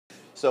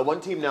So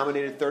one team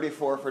nominated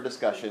 34 for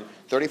discussion.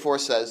 34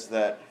 says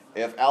that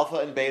if alpha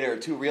and beta are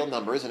two real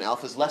numbers and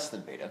alpha is less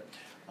than beta,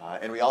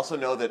 and we also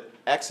know that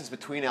x is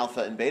between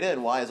alpha and beta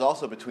and y is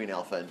also between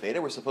alpha and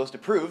beta, we're supposed to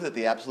prove that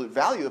the absolute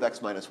value of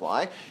x minus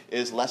y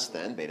is less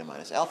than beta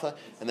minus alpha,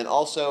 and then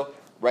also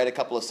write a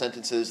couple of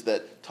sentences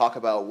that talk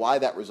about why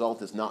that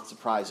result is not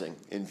surprising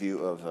in view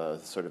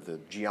of sort of the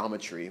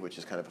geometry, which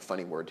is kind of a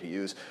funny word to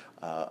use,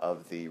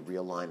 of the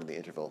real line in the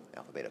interval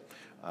alpha beta.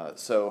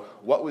 So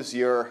what was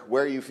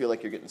where you feel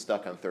like you're getting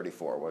stuck on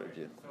 34? What did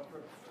you? So for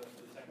the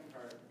second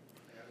part, I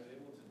was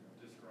able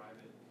to describe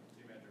it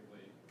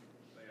geometrically.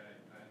 Like I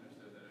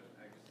understood that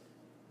if x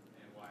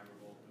and y were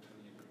both within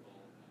the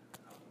interval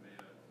alpha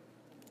beta,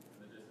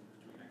 the distance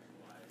between x and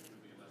y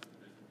would be less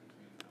than the distance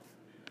between alpha and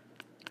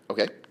beta.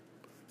 Okay.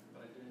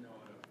 But I didn't know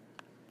how to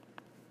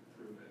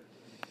prove it.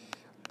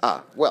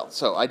 Well,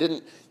 so I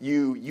didn't.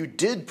 You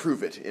did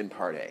prove it in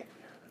part A,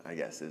 I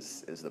guess,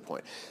 is the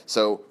point.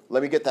 So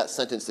let me get that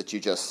sentence that you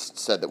just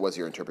said that was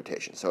your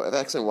interpretation. So if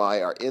x and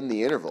y are in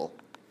the interval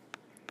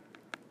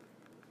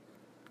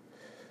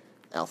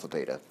alpha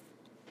beta,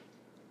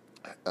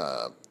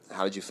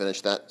 how did you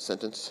finish that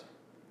sentence?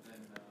 Then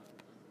the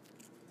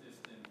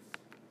distance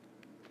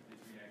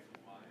between x and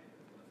y is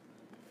less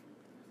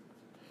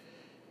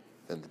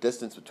than Then the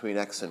distance between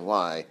x and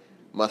y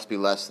must be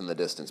less than the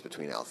distance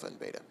between alpha and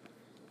beta.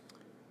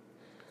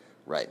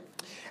 Right.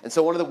 And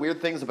so one of the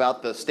weird things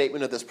about the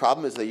statement of this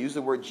problem is they use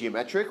the word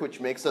geometric, which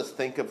makes us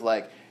think of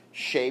like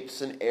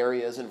shapes and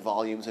areas and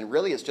volumes, and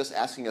really it's just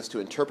asking us to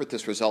interpret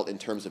this result in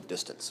terms of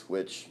distance,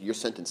 which your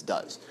sentence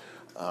does.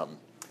 I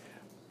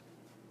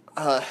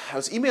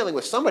was emailing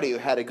with somebody who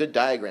had a good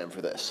diagram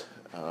for this.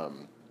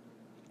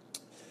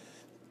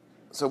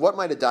 So what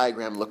might a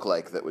diagram look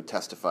like that would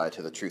testify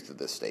to the truth of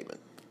this statement?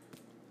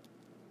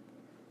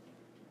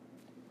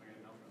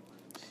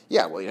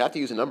 Yeah, well, you'd have to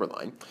use a number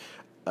line.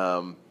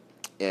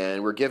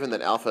 And we're given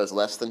that alpha is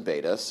less than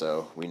beta,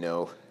 so we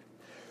know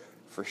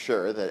for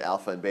sure that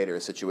alpha and beta are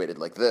situated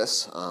like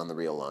this on the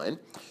real line.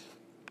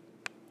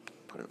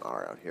 Put an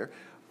R out here.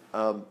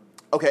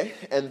 Okay,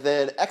 and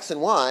then x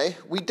and y,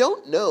 we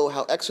don't know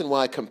how x and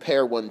y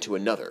compare one to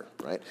another,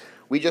 right?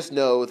 We just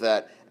know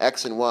that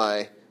x and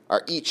y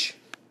are each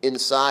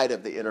inside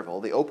of the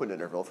interval, the open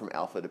interval from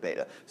alpha to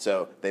beta.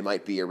 So they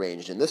might be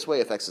arranged in this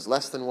way if x is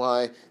less than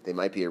y. They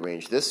might be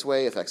arranged this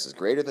way if x is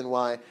greater than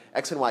y.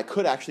 X and y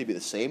could actually be the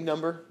same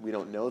number. We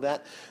don't know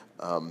that.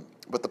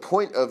 But the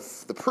point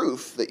of the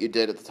proof that you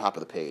did at the top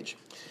of the page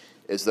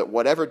is that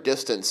whatever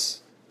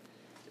distance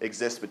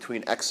exists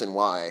between x and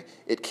y,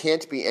 it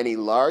can't be any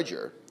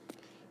larger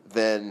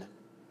than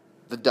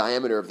the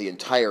diameter of the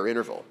entire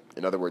interval.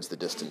 In other words, the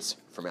distance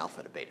from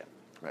alpha to beta,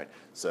 right?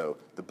 So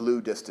the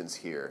blue distance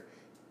here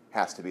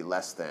has to be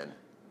less than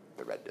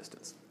the red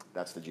distance.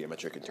 That's the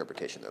geometric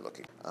interpretation they're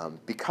looking for.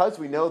 Because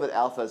we know that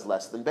alpha is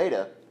less than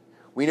beta,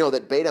 we know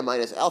that beta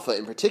minus alpha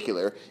in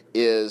particular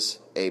is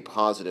a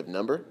positive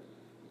number.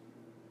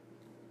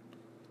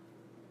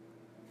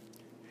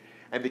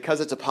 And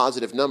because it's a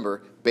positive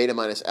number, beta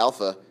minus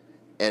alpha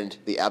and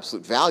the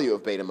absolute value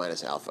of beta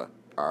minus alpha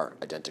are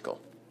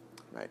identical,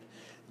 right?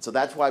 So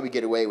that's why we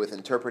get away with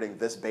interpreting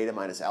this beta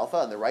minus alpha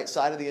on the right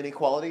side of the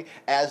inequality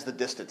as the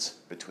distance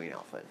between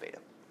alpha and beta,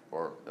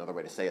 or another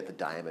way to say it, the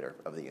diameter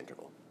of the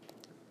interval.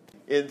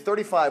 In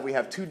 35, we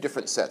have two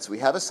different sets. We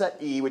have a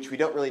set E, which we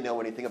don't really know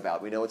anything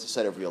about. We know it's a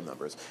set of real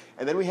numbers.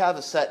 And then we have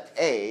a set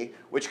A,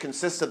 which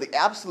consists of the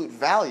absolute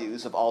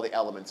values of all the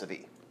elements of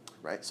E,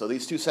 right? So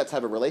these two sets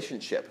have a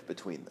relationship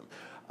between them.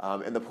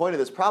 And the point of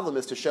this problem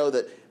is to show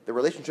that the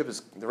relationship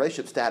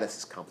status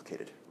is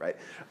complicated, right?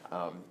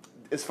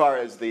 As far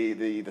as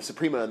the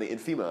suprema and the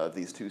infima of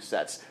these two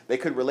sets, they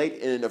could relate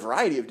in a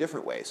variety of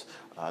different ways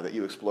that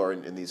you explore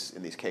in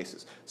these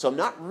cases. So I'm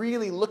not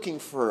really looking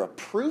for a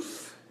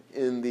proof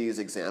in these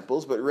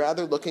examples, but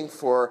rather looking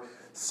for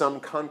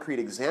some concrete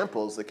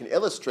examples that can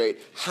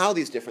illustrate how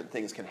these different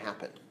things can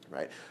happen,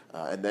 right?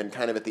 And then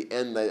kind of at the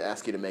end, they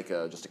ask you to make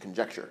just a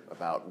conjecture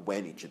about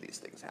when each of these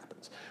things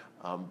happens.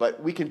 But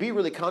we can be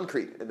really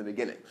concrete in the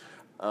beginning.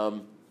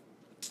 Does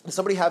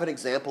somebody have an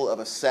example of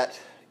a set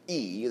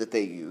E that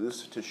they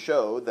use to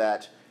show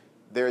that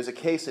there is a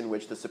case in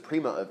which the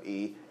suprema of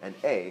E and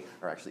A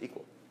are actually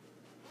equal?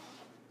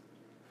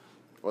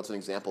 What's an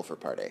example for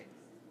part A? I use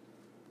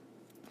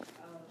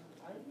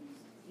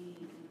E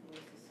equals the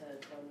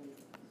set from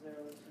 0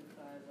 to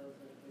 5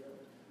 over 0.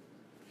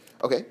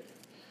 Okay.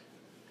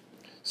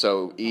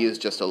 So E is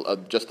just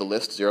the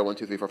list 0, 1,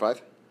 2, 3, 4,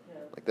 5? Yeah.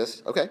 Like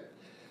this? Okay.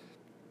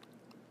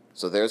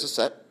 So there's a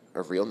set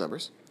of real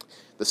numbers.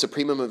 The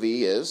supremum of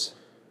E is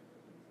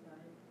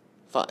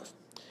 5.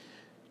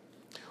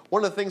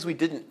 One of the things we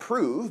didn't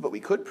prove, but we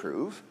could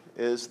prove,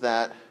 is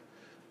that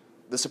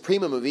the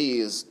supremum of E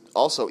is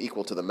also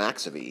equal to the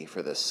max of E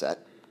for this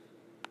set.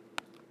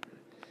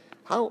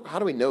 How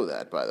do we know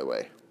that, by the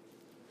way?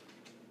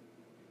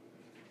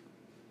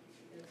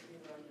 It's the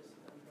largest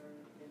number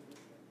in the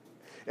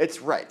set. It's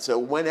right. So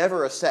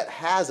whenever a set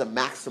has a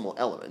maximal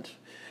element,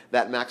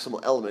 that maximal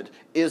element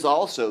is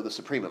also the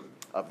supremum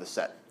of the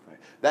set. Right?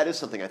 That is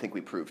something I think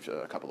we proved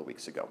a couple of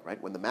weeks ago,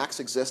 right? When the max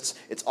exists,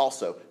 it's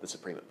also the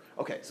supremum.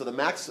 Okay, so the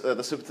max,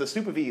 the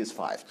sup of E is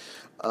 5.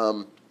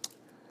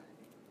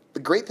 The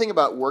great thing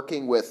about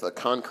working with a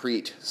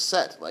concrete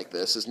set like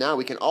this is now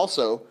we can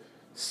also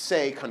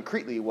say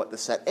concretely what the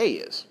set A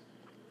is.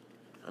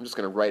 I'm just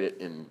going to write it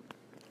in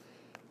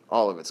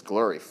all of its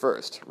glory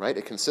first, right?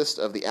 It consists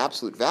of the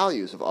absolute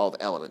values of all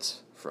the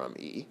elements from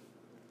E.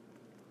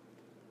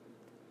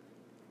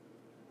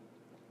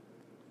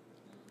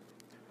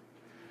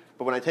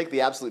 But when I take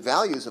the absolute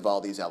values of all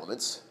these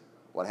elements,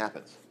 what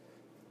happens?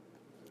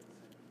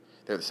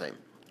 They're the same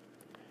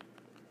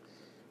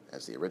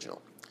as the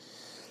original.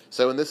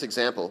 So in this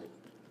example,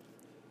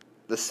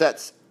 the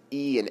sets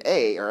E and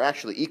A are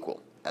actually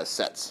equal as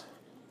sets.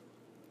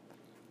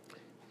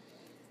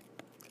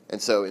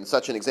 And so in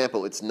such an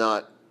example, it's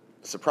not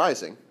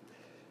surprising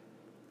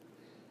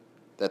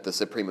that the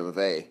supremum of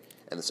A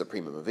and the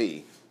supremum of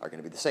E are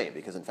going to be the same,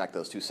 because in fact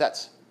those two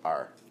sets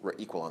are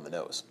equal on the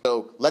nose.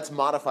 So let's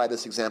modify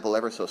this example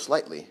ever so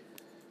slightly.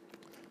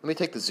 Let me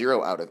take the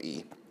 0 out of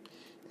E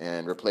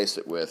and replace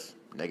it with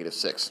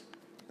 -6,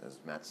 as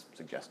Matt's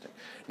suggesting.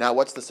 Now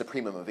what's the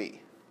supremum of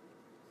E?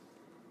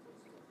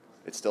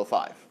 It's still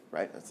 5,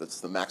 right?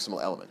 That's the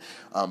maximal element.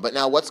 But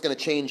now what's going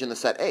to change in the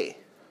set A?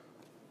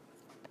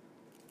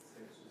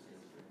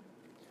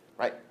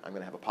 Right, I'm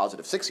going to have a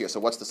positive 6 here, so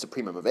what's the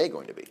supremum of A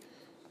going to be?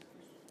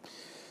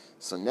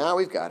 So now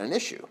we've got an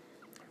issue,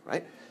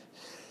 right?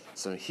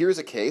 So here's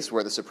a case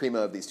where the suprema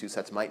of these two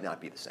sets might not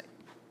be the same.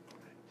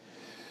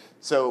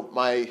 So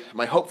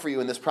my hope for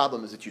you in this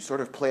problem is that you sort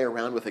of play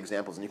around with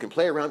examples, and you can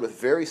play around with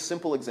very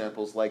simple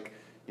examples like,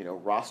 you know,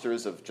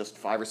 rosters of just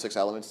 5 or 6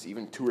 elements,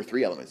 even 2 or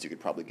 3 elements you could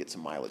probably get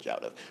some mileage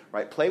out of,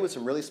 right? Play with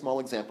some really small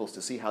examples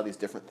to see how these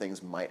different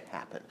things might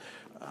happen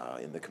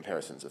in the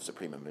comparisons of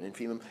supremum and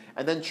infimum,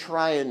 and then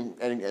try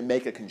and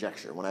make a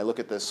conjecture. When I look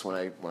at this,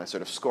 when I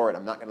sort of score it,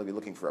 I'm not going to be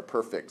looking for a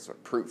perfect sort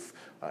of proof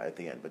at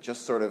the end, but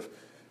just sort of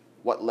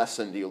what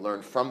lesson do you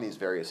learn from these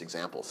various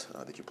examples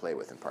that you play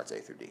with in parts A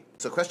through D.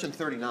 So question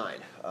 39,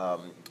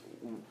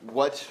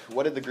 what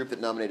did the group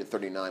that nominated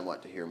 39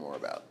 want to hear more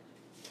about?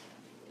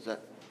 Is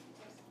that?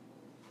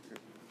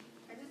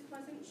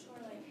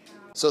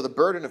 So the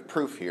burden of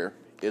proof here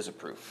is a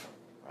proof,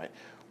 right?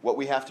 What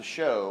we have to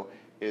show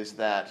is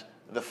that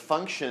the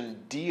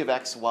function d of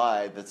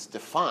xy that's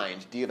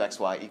defined, d of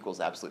xy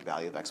equals absolute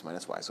value of x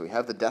minus y. So we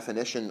have the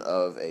definition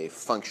of a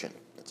function.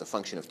 It's a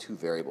function of 2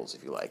 variables,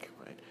 if you like,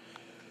 right?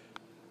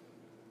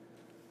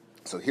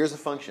 So here's a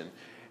function,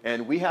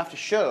 and we have to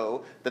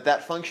show that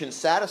that function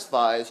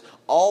satisfies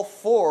all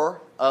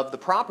 4 of the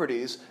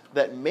properties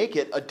that make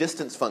it a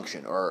distance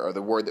function, or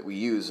the word that we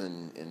use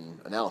in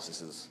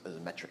analysis is a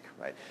metric,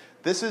 right?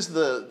 This is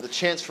the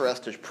chance for us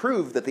to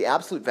prove that the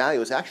absolute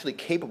value is actually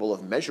capable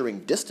of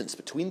measuring distance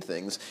between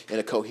things in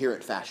a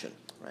coherent fashion,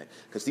 right?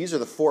 Because these are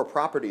the 4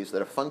 properties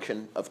that a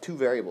function of 2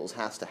 variables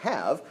has to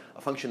have,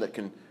 a function that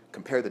can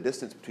compare the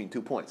distance between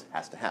 2 points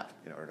has to have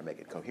in order to make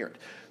it coherent.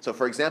 So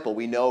for example,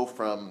 we know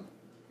from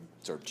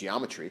sort of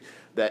geometry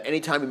that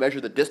anytime we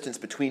measure the distance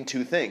between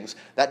 2 things,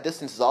 that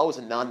distance is always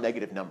a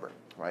non-negative number,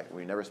 right?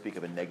 We never speak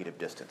of a negative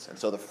distance. And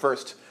so the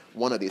first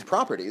one of these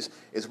properties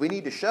is we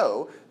need to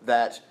show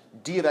that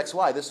d of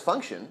xy, this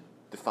function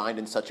defined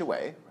in such a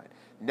way, right,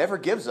 never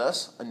gives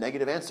us a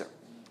negative answer.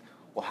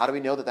 Well, how do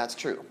we know that that's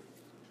true?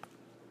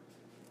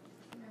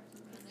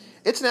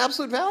 It's an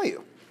absolute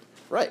value,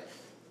 right?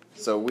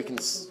 So we can...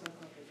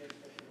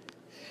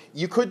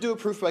 You could do a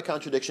proof by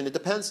contradiction. It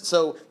depends.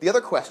 So the other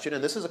question,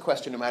 and this is a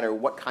question no matter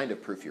what kind of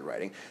proof you're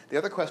writing, the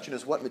other question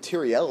is what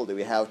material do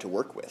we have to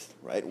work with,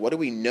 right? What do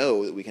we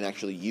know that we can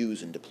actually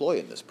use and deploy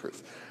in this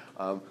proof?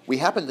 We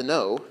happen to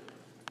know,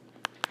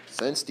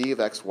 since d of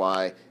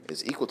xy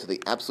is equal to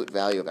the absolute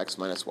value of x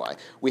minus y,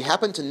 we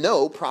happen to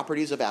know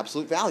properties of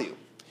absolute value.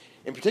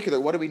 In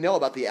particular, what do we know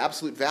about the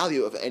absolute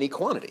value of any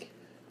quantity?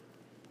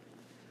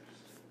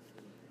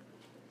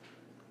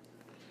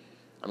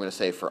 I'm going to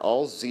say for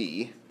all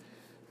z,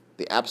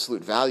 the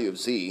absolute value of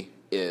z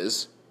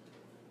is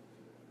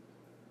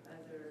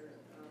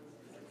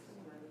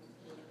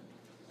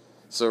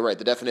so right,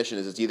 the definition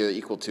is it's either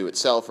equal to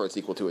itself or it's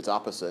equal to its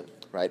opposite,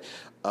 right?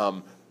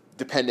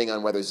 Depending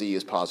on whether z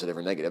is positive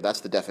or negative.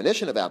 That's the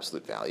definition of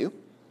absolute value.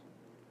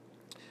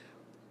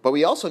 But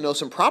we also know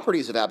some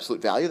properties of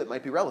absolute value that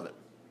might be relevant,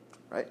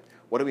 right?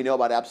 What do we know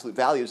about absolute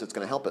values that's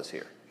going to help us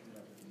here?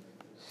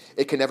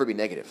 It can never be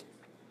negative.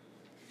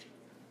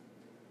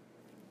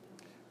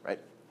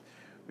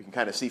 We can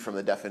kind of see from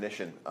the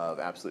definition of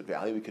absolute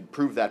value. We could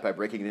prove that by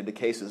breaking it into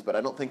cases, but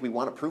I don't think we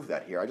want to prove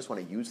that here. I just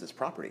want to use this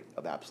property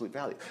of absolute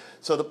value.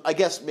 So I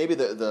guess maybe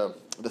the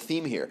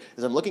theme here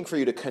is I'm looking for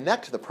you to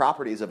connect the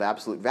properties of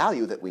absolute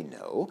value that we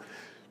know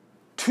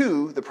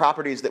to the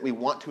properties that we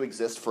want to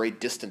exist for a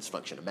distance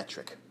function, a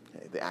metric,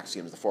 okay, the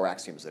axioms, the 4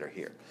 axioms that are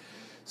here.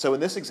 So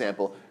in this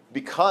example,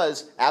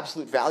 because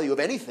absolute value of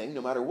anything,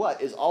 no matter what,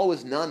 is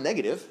always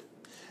non-negative,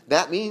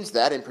 that means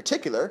that, in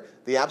particular,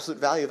 the absolute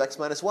value of x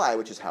minus y,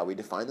 which is how we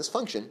define this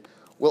function,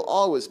 will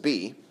always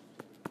be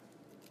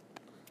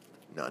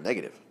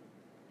non-negative.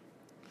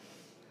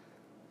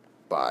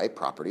 by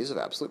properties of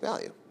absolute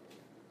value.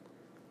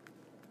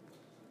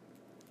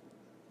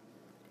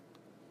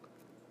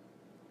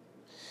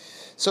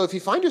 So if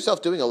you find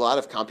yourself doing a lot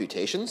of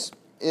computations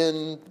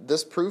in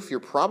this proof, you're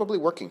probably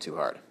working too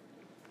hard.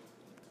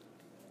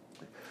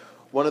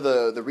 One of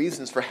the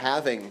reasons for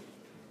having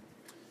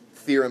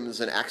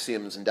theorems and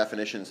axioms and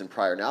definitions and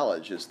prior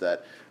knowledge is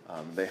that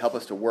they help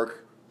us to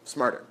work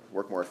smarter,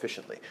 work more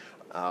efficiently.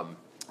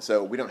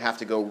 So we don't have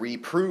to go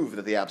reprove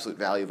that the absolute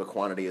value of a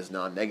quantity is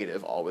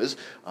non-negative always,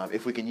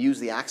 if we can use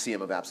the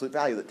axiom of absolute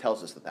value that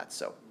tells us that that's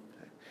so.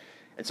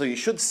 And so you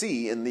should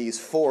see in these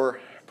 4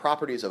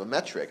 properties of a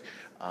metric,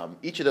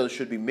 each of those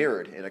should be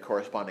mirrored in a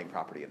corresponding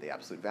property of the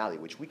absolute value,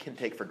 which we can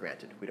take for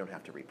granted. We don't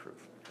have to reprove.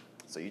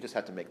 So you just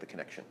have to make the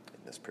connection in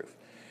this proof.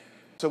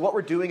 So what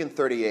we're doing in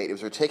 38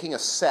 is we're taking a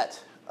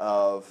set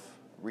of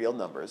real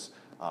numbers,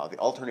 the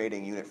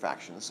alternating unit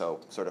fractions, so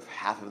sort of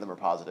half of them are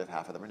positive,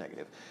 half of them are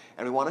negative,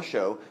 and we want to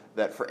show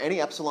that for any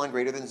epsilon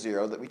greater than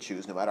 0 that we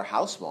choose, no matter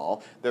how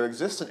small, there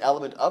exists an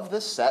element of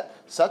this set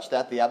such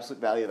that the absolute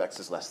value of x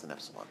is less than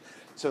epsilon.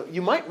 So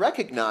you might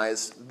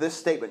recognize this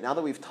statement. Now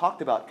that we've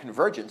talked about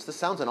convergence, this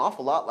sounds an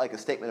awful lot like a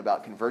statement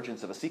about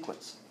convergence of a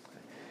sequence.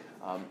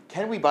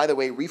 Can we, by the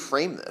way,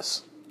 reframe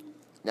this?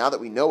 Now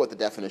that we know what the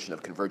definition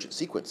of convergent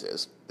sequence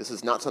is, this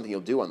is not something you'll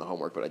do on the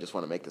homework, but I just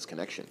want to make this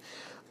connection.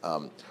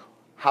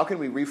 How can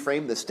we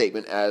reframe this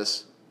statement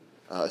as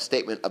a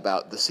statement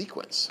about the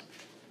sequence?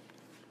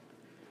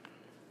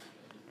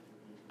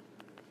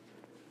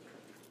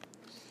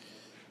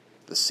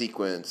 The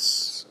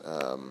sequence,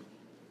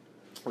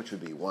 which would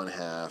be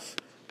 1/2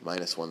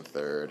 minus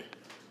 1/3,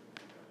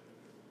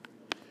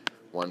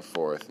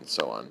 1/4, and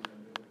so on.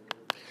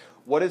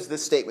 What is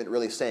this statement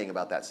really saying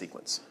about that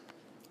sequence?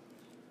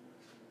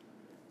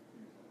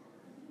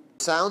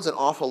 It sounds an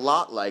awful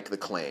lot like the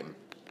claim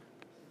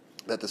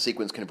that the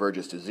sequence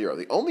converges to 0.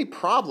 The only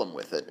problem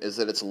with it is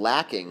that it's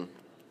lacking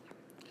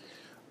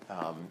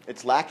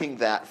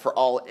that for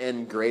all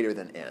n greater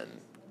than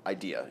n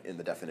idea in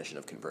the definition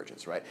of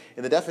convergence, right?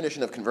 In the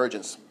definition of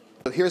convergence,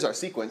 so here's our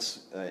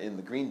sequence in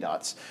the green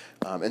dots,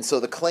 and so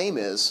the claim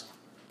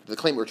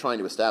we're trying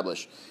to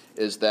establish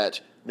is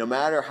that no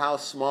matter how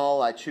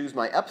small I choose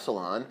my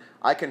epsilon,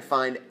 I can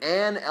find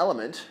an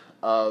element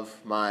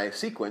of my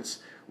sequence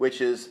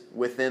which is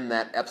within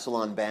that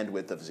epsilon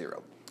bandwidth of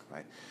 0,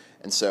 right?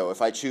 And so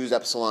if I choose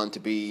epsilon to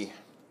be,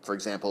 for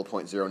example,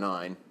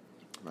 0.09,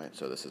 right,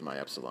 so this is my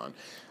epsilon,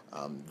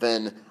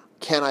 then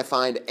can I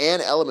find an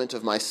element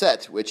of my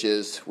set which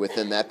is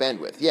within that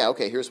bandwidth? Yeah,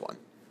 okay, here's one.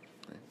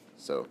 Right?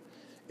 So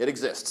it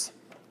exists.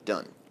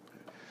 Done.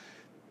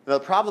 Now,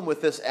 the problem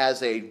with this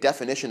as a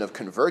definition of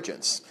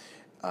convergence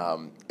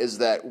is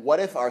that what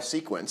if our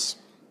sequence,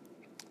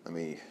 let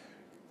me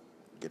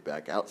get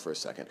back out for a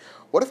second,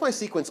 what if my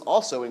sequence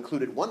also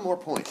included one more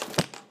point? Let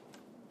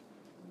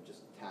me just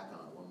tack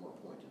on one more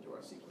point into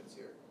our sequence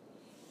here.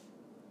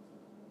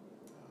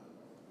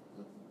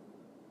 Oops.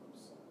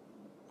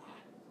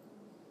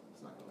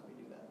 It's not going to let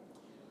me do that.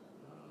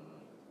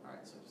 All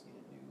right, so I just need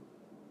a new.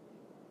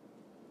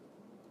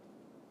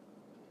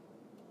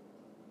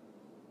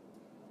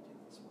 Take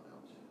this one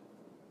out.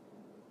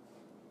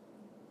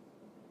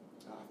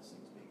 This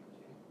thing's being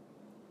confusing.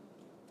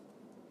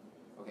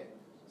 Okay,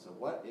 so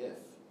what if?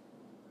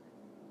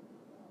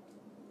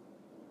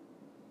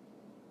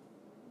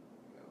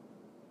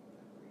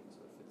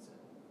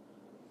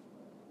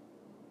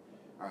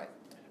 All right.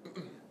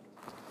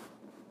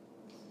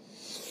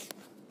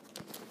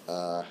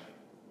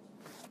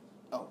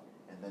 Oh,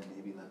 and then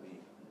maybe let me.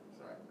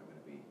 Sorry, I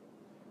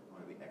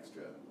want to be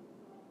extra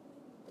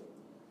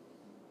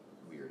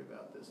weird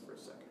about this for a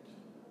second.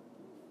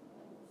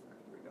 All right,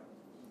 here we go.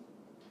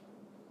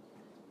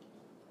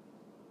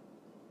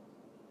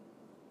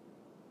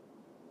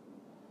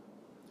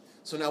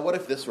 So now, what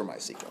if this were my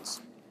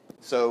sequence?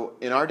 So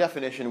in our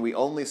definition, we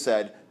only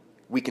said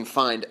we can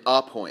find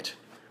a point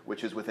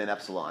which is within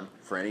epsilon,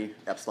 for any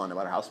epsilon, no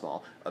matter how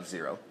small, of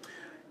 0.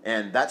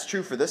 And that's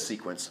true for this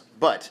sequence,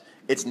 but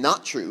it's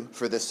not true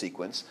for this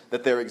sequence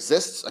that there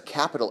exists a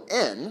capital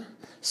N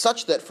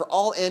such that for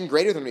all n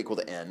greater than or equal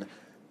to n,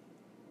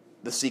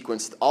 the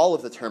sequence, all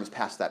of the terms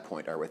past that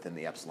point are within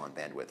the epsilon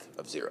bandwidth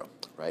of 0,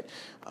 right?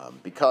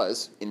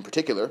 Because, in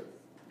particular,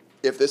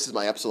 if this is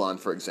my epsilon,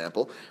 for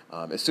example,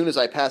 as soon as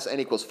I pass n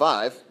equals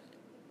 5,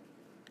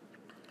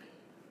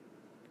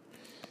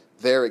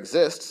 there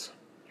exists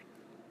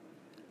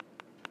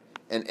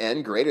an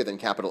n greater than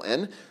capital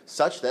N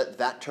such that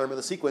that term of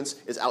the sequence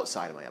is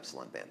outside of my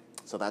epsilon band.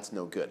 So that's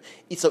no good.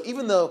 So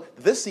even though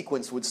this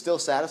sequence would still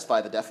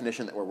satisfy the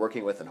definition that we're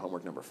working with in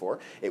homework number 4,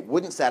 it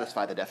wouldn't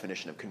satisfy the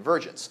definition of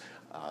convergence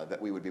that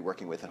we would be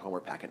working with in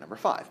homework packet number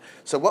 5.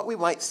 So what we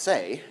might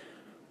say,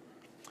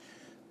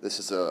 this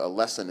is a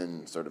lesson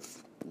in sort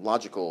of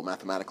logical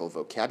mathematical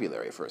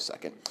vocabulary for a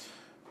second.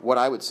 What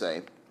I would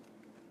say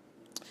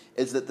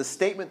is that the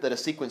statement that a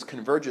sequence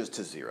converges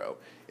to 0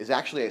 is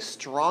actually a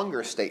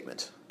stronger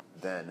statement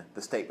than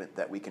the statement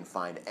that we can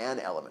find an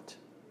element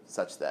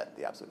such that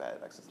the absolute value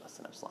of x is less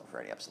than epsilon for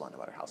any epsilon, no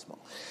matter how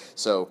small.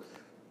 So,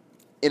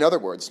 in other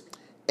words,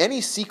 any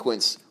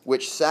sequence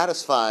which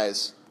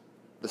satisfies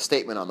the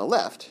statement on the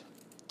left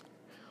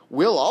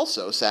will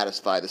also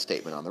satisfy the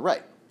statement on the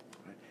right.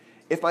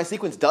 If my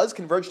sequence does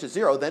converge to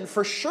 0, then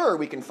for sure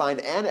we can find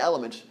an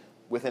element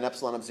within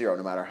epsilon of 0,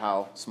 no matter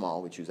how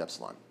small we choose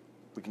epsilon.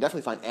 We can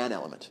definitely find an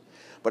element.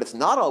 But it's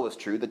not always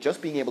true that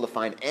just being able to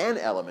find an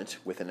element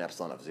within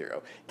epsilon of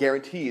 0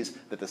 guarantees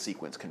that the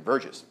sequence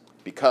converges,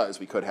 because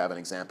we could have an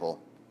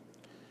example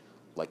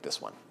like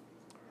this one,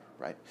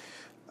 right?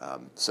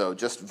 So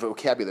just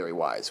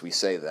vocabulary-wise, we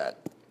say that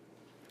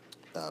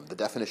the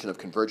definition of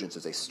convergence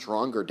is a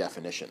stronger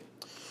definition,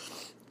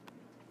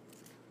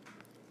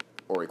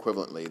 or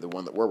equivalently, the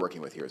one that we're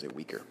working with here is a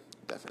weaker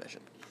definition.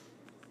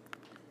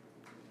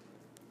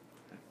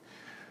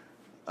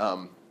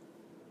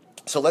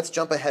 So let's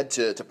jump ahead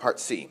to part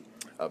C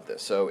of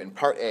this. So in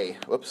part A,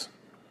 whoops,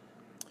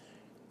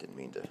 didn't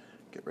mean to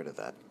get rid of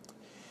that.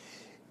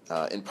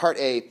 In part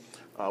A,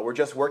 we're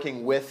just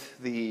working with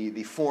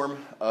the form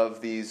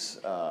of these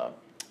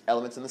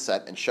elements in the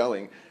set and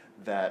showing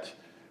that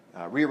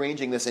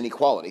rearranging this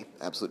inequality,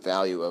 absolute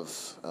value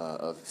of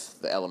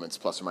the elements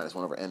plus or minus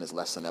 1 over n is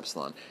less than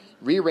epsilon,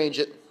 rearrange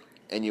it,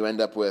 and you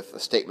end up with a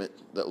statement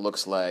that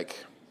looks like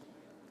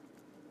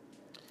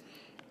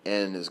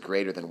n is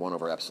greater than 1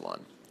 over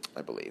epsilon,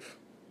 I believe.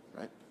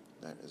 Right?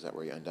 Is that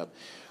where you end up?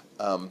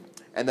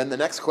 And then the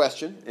next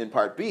question in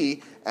part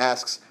B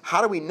asks,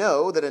 how do we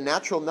know that a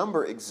natural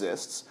number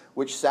exists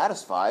which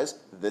satisfies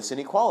this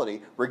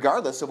inequality,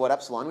 regardless of what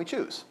epsilon we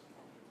choose?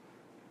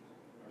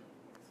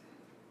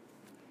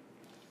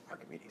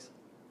 Archimedes.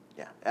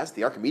 Yeah, that's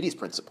the Archimedes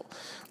principle.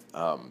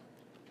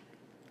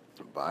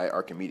 By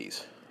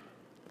Archimedes.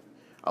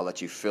 I'll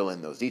let you fill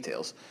in those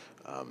details.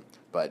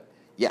 But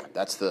yeah,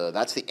 that's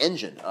the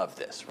engine of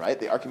this, right?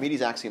 The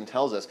Archimedes axiom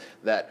tells us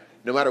that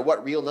no matter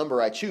what real number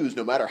I choose,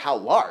 no matter how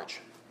large,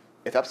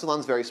 if epsilon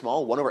is very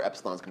small, 1 over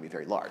epsilon is going to be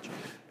very large.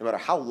 No matter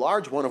how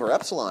large 1 over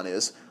epsilon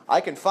is, I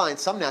can find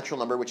some natural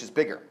number which is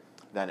bigger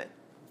than it.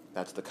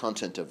 That's the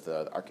content of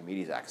the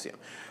Archimedes axiom.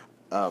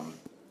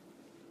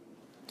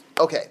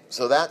 Okay,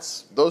 so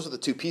those are the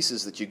two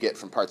pieces that you get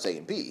from parts A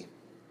and B.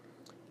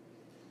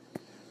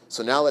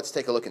 So now let's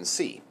take a look in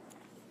C.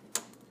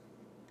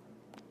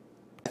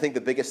 I think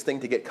the biggest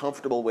thing to get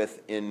comfortable with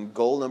in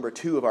goal number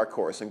 2 of our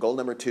course, and goal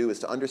number 2 is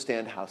to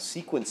understand how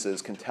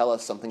sequences can tell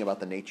us something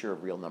about the nature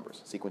of real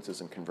numbers, sequences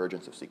and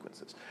convergence of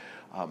sequences,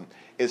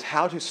 is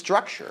how to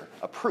structure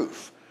a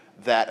proof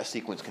that a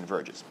sequence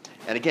converges.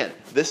 And again,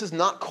 this is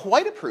not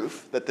quite a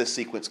proof that this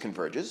sequence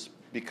converges,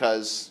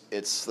 because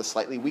it's the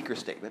slightly weaker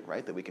statement,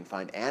 right, that we can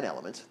find an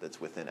element that's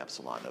within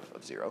epsilon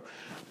of 0.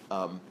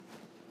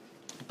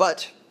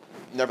 But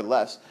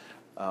nevertheless,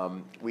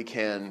 we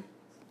can.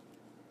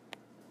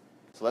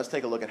 So let's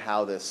take a look at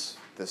how this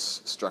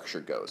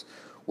structure goes.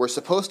 We're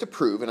supposed to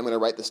prove, and I'm going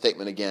to write the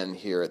statement again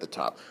here at the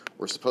top.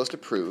 We're supposed to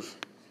prove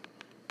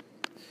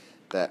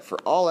that for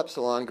all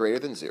epsilon greater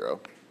than 0,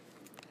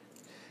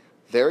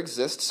 there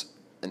exists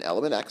an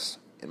element x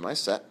in my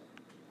set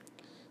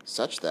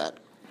such that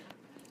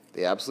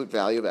the absolute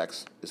value of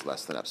x is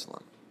less than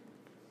epsilon.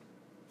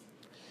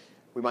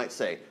 We might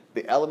say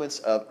the elements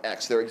of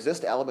x, there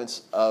exist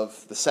elements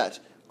of the set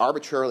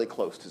arbitrarily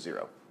close to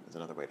 0, is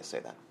another way to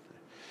say that.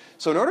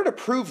 So in order to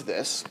prove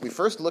this, we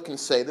first look and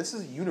say this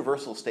is a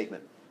universal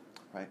statement,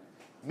 right?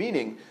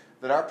 Meaning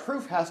that our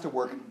proof has to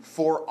work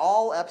for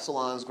all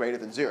epsilons greater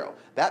than 0.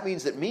 That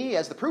means that me,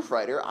 as the proof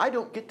writer, I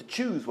don't get to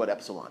choose what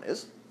epsilon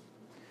is.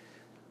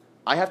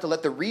 I have to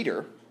let the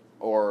reader,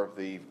 or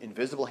the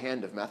invisible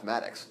hand of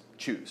mathematics,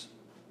 choose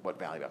what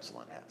value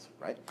epsilon has,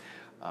 right?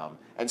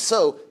 And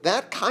so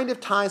that kind of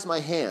ties my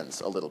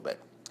hands a little bit.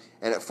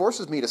 And it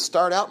forces me to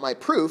start out my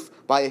proof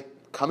by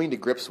coming to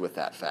grips with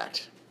that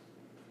fact.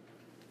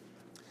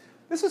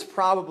 This is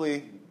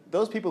probably,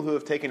 those people who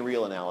have taken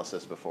real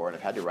analysis before and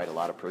have had to write a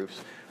lot of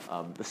proofs,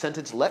 the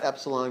sentence, let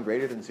epsilon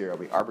greater than 0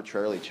 be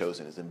arbitrarily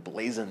chosen, is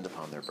emblazoned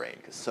upon their brain,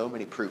 because so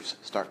many proofs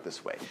start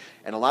this way.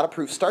 And a lot of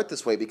proofs start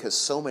this way because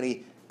so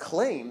many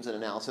claims in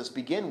analysis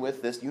begin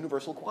with this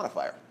universal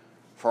quantifier.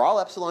 For all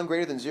epsilon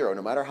greater than 0,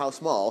 no matter how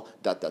small, ...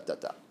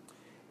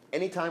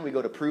 Anytime we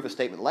go to prove a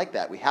statement like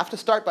that, we have to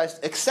start by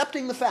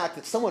accepting the fact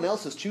that someone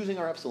else is choosing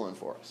our epsilon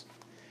for us.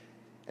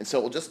 And so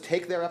we'll just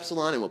take their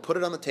epsilon and we'll put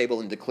it on the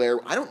table and declare,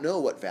 I don't know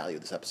what value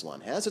this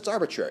epsilon has, it's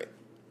arbitrary.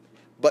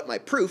 But my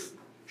proof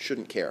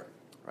shouldn't care,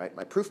 right?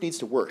 My proof needs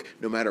to work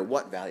no matter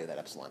what value that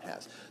epsilon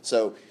has.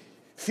 So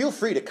feel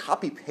free to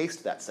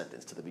copy-paste that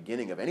sentence to the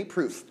beginning of any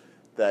proof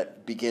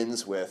that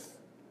begins with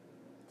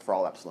for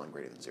all epsilon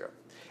greater than 0.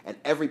 And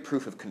every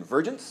proof of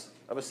convergence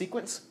of a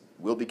sequence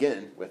will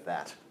begin with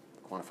that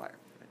quantifier.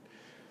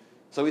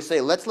 So we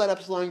say, let's let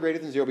epsilon greater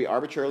than 0 be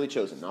arbitrarily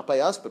chosen, not by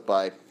us, but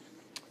by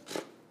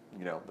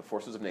the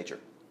forces of nature.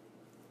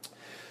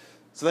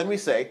 So then we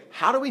say,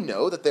 how do we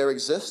know that there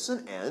exists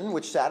an n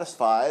which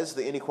satisfies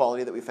the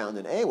inequality that we found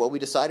in A? Well, we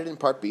decided in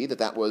part B that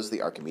that was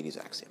the Archimedes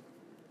axiom.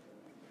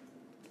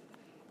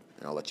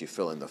 And I'll let you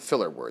fill in the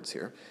filler words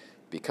here.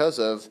 Because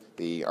of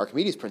the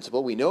Archimedes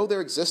principle, we know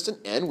there exists an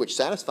n which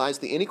satisfies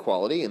the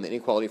inequality, and the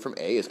inequality from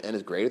A is n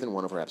is greater than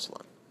 1 over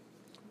epsilon.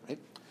 Right?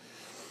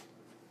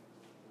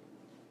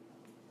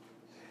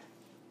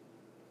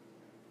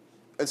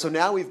 And so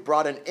now we've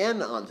brought an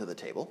n onto the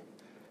table.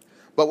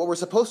 But what we're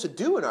supposed to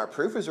do in our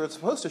proof is we're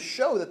supposed to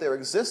show that there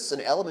exists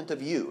an element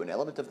of U, an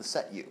element of the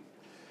set U.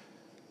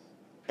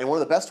 And one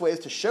of the best ways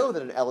to show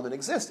that an element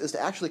exists is to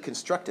actually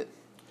construct it.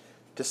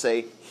 To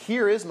say,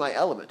 here is my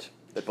element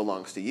that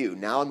belongs to U.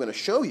 Now I'm going to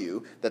show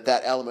you that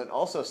that element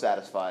also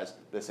satisfies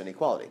this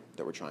inequality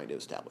that we're trying to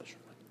establish.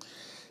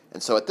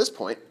 And so at this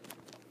point,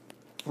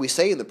 we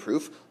say in the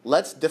proof,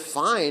 let's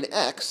define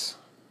x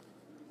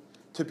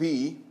to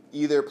be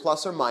either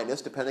plus or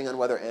minus, depending on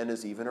whether n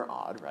is even or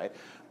odd, right?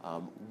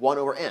 1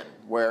 over n,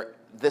 where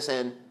this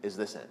n is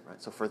this n, right?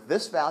 So for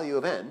this value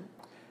of n,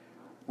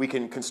 we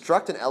can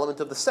construct an element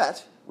of the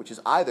set, which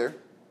is either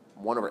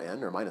 1 over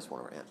n or minus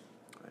 1 over n.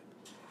 Right?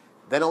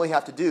 Then all we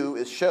have to do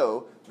is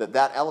show that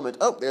that element,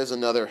 oh, there's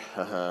another,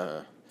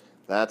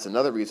 that's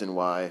another reason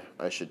why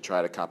I should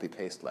try to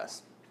copy-paste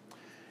less.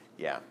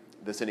 Yeah,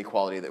 this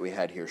inequality that we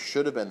had here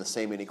should have been the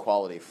same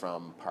inequality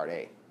from part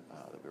A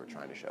that we were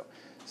trying to show.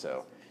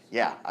 So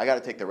yeah, I got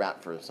to take the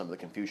rap for some of the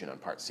confusion on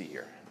part C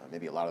here,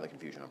 maybe a lot of the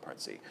confusion on part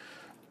C.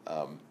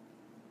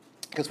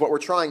 Because what we're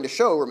trying to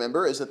show,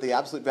 remember, is that the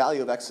absolute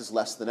value of x is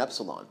less than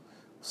epsilon.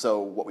 So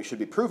what we should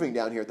be proving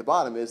down here at the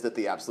bottom is that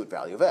the absolute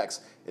value of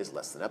x is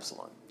less than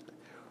epsilon.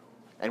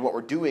 And what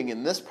we're doing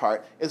in this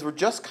part is we're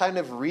just kind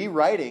of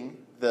rewriting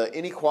the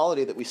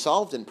inequality that we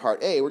solved in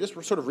part A. We're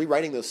sort of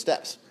rewriting those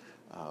steps,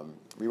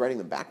 rewriting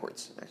them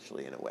backwards,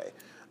 actually, in a way.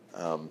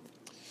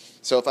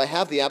 So if I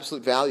have the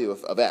absolute value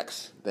of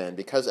x, then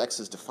because x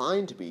is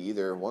defined to be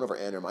either 1 over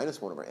n or minus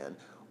 1 over n,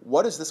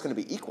 what is this going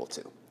to be equal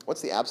to?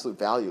 What's the absolute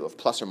value of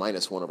plus or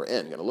minus 1 over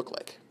n going to look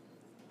like?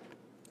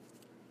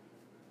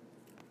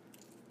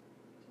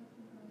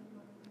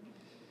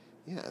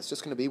 Yeah, it's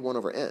just going to be 1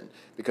 over n.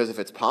 Because if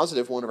it's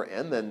positive 1 over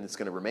n, then it's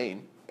going to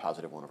remain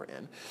positive 1 over n.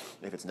 And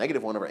if it's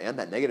negative 1 over n,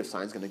 that negative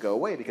sign is going to go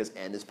away because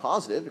n is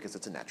positive because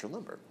it's a natural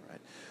number.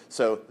 Right?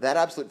 So that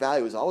absolute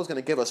value is always going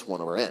to give us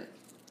 1 over n,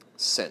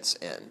 since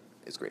n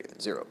is greater than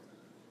 0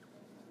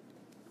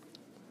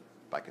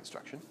 by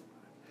construction.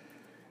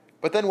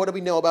 But then what do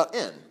we know about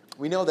n?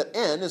 We know that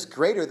n is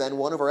greater than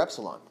 1 over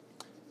epsilon.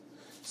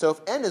 So if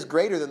n is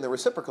greater than the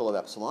reciprocal of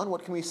epsilon,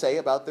 what can we say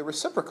about the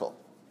reciprocal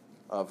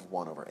of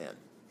 1 over n?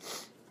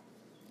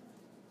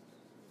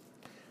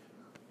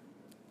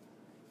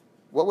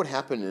 What would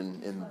happen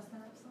in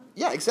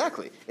yeah,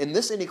 exactly. In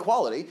this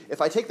inequality,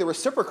 if I take the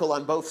reciprocal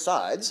on both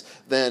sides,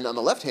 then on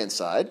the left-hand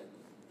side,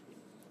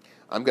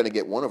 I'm going to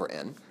get 1 over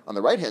n. On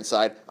the right-hand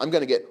side, I'm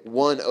going to get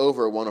 1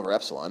 over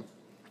epsilon.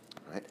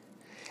 Right?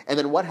 And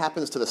then what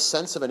happens to the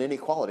sense of an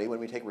inequality when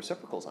we take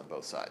reciprocals on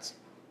both sides?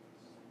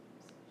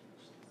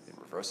 It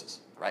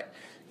reverses, right?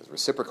 Because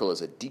reciprocal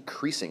is a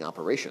decreasing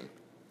operation.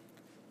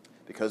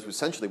 Because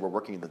essentially we're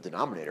working in the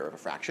denominator of a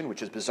fraction,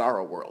 which is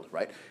bizarro world,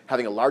 right?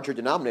 Having a larger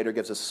denominator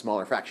gives us a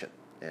smaller fraction,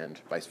 and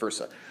vice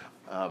versa.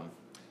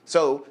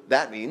 So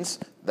that means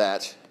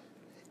that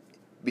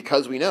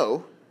because we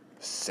know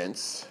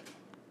since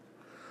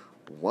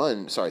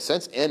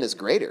n is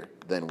greater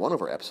than 1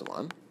 over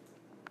epsilon,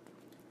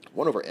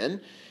 1 over n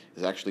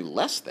is actually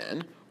less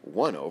than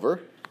 1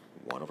 over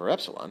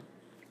epsilon.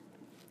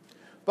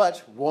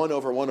 But 1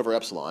 over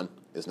epsilon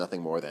is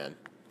nothing more than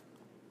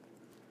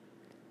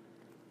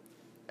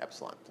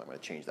epsilon. So I'm going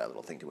to change that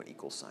little thing to an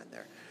equal sign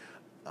there.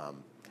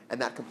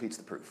 And that completes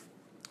the proof.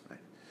 Right?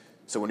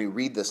 So when we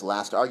read this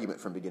last argument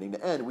from beginning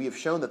to end, we have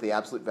shown that the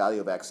absolute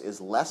value of x is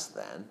less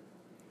than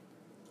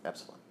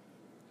epsilon.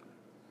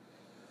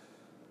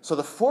 So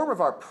the form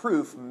of our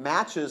proof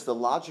matches the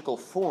logical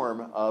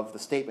form of the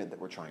statement that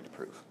we're trying to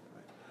prove.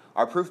 Right?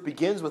 Our proof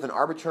begins with an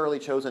arbitrarily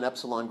chosen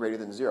epsilon greater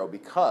than 0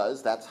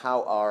 because that's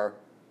how our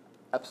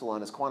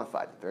epsilon is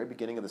quantified at the very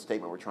beginning of the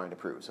statement we're trying to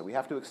prove. So we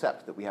have to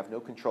accept that we have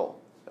no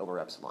control over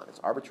epsilon. It's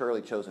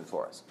arbitrarily chosen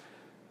for us.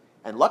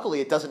 And luckily,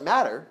 it doesn't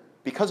matter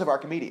because of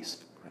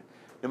Archimedes. Right?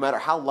 No matter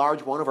how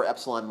large 1 over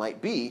epsilon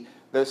might be,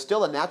 there's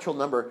still a natural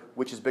number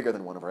which is bigger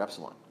than 1 over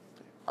epsilon.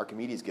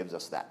 Archimedes gives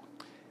us that.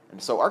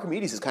 And so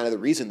Archimedes is kind of the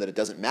reason that it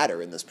doesn't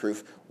matter in this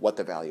proof what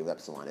the value of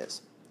epsilon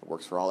is. It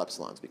works for all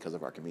epsilons because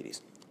of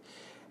Archimedes.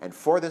 And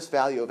for this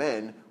value of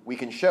n, we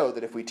can show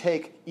that if we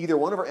take either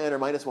 1 over n or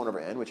minus 1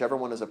 over n, whichever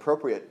one is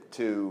appropriate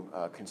to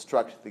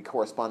construct the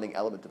corresponding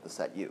element of the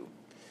set U,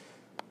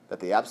 that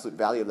the absolute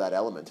value of that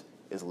element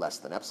is less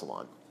than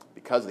epsilon,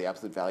 because the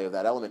absolute value of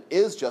that element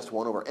is just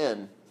 1 over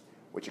n,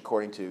 which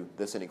according to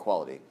this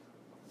inequality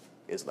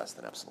is less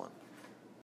than epsilon.